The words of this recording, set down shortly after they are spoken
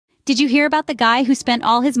Did you hear about the guy who spent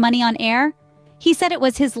all his money on air? He said it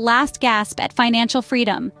was his last gasp at financial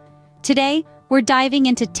freedom. Today, we're diving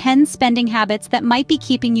into 10 spending habits that might be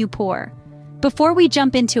keeping you poor. Before we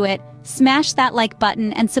jump into it, smash that like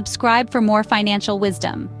button and subscribe for more financial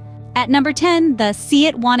wisdom. At number 10, the see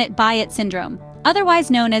it, want it, buy it syndrome, otherwise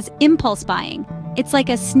known as impulse buying. It's like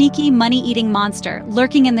a sneaky, money-eating monster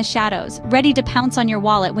lurking in the shadows, ready to pounce on your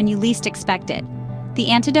wallet when you least expect it. The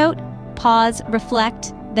antidote? Pause,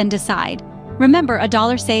 reflect, then decide. Remember, a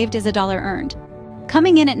dollar saved is a dollar earned.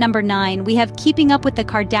 Coming in at number 9, we have keeping up with the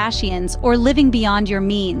Kardashians or living beyond your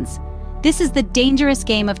means. This is the dangerous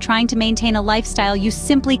game of trying to maintain a lifestyle you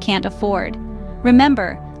simply can't afford.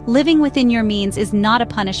 Remember, living within your means is not a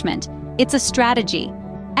punishment, it's a strategy.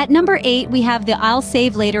 At number 8, we have the I'll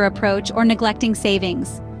save later approach or neglecting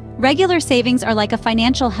savings. Regular savings are like a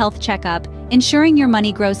financial health checkup, ensuring your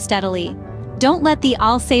money grows steadily. Don't let the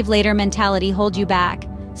I'll save later mentality hold you back.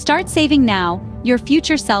 Start saving now, your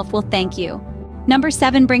future self will thank you. Number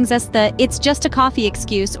 7 brings us the it's just a coffee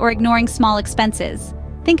excuse or ignoring small expenses.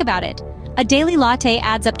 Think about it. A daily latte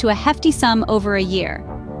adds up to a hefty sum over a year.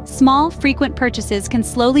 Small, frequent purchases can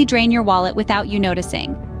slowly drain your wallet without you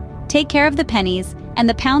noticing. Take care of the pennies, and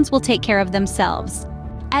the pounds will take care of themselves.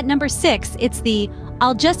 At number 6, it's the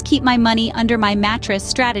I'll just keep my money under my mattress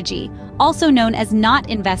strategy, also known as not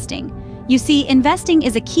investing. You see, investing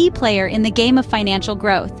is a key player in the game of financial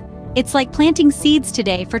growth. It's like planting seeds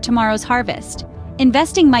today for tomorrow's harvest.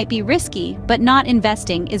 Investing might be risky, but not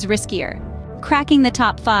investing is riskier. Cracking the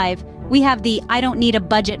top 5, we have the I don't need a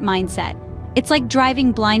budget mindset. It's like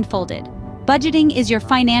driving blindfolded. Budgeting is your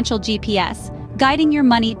financial GPS, guiding your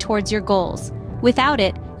money towards your goals. Without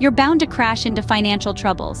it, you're bound to crash into financial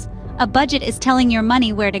troubles. A budget is telling your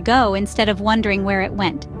money where to go instead of wondering where it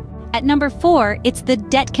went. At number 4, it's the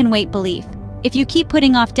debt can wait belief. If you keep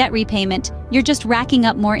putting off debt repayment, you're just racking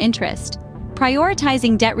up more interest.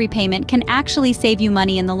 Prioritizing debt repayment can actually save you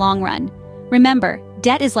money in the long run. Remember,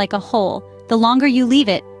 debt is like a hole. The longer you leave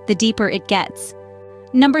it, the deeper it gets.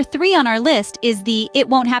 Number 3 on our list is the it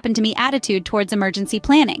won't happen to me attitude towards emergency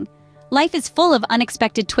planning. Life is full of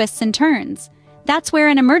unexpected twists and turns. That's where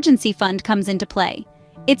an emergency fund comes into play.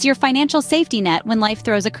 It's your financial safety net when life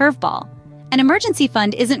throws a curveball. An emergency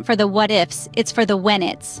fund isn't for the what ifs, it's for the when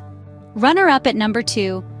it's. Runner-up at number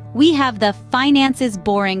 2, we have the finances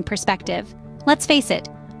boring perspective. Let's face it,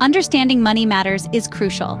 understanding money matters is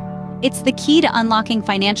crucial. It's the key to unlocking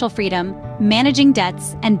financial freedom, managing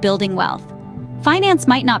debts, and building wealth. Finance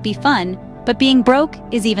might not be fun, but being broke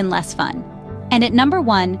is even less fun. And at number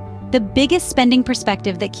 1, the biggest spending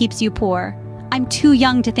perspective that keeps you poor. I'm too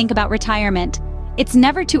young to think about retirement. It's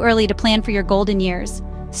never too early to plan for your golden years.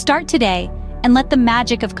 Start today and let the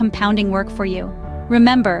magic of compounding work for you.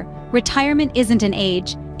 Remember, retirement isn't an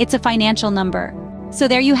age, it's a financial number. So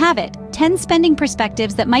there you have it, 10 spending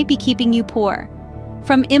perspectives that might be keeping you poor.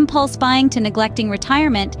 From impulse buying to neglecting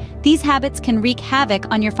retirement, these habits can wreak havoc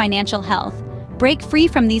on your financial health. Break free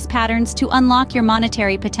from these patterns to unlock your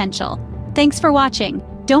monetary potential. Thanks for watching.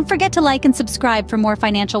 Don't forget to like and subscribe for more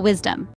financial wisdom.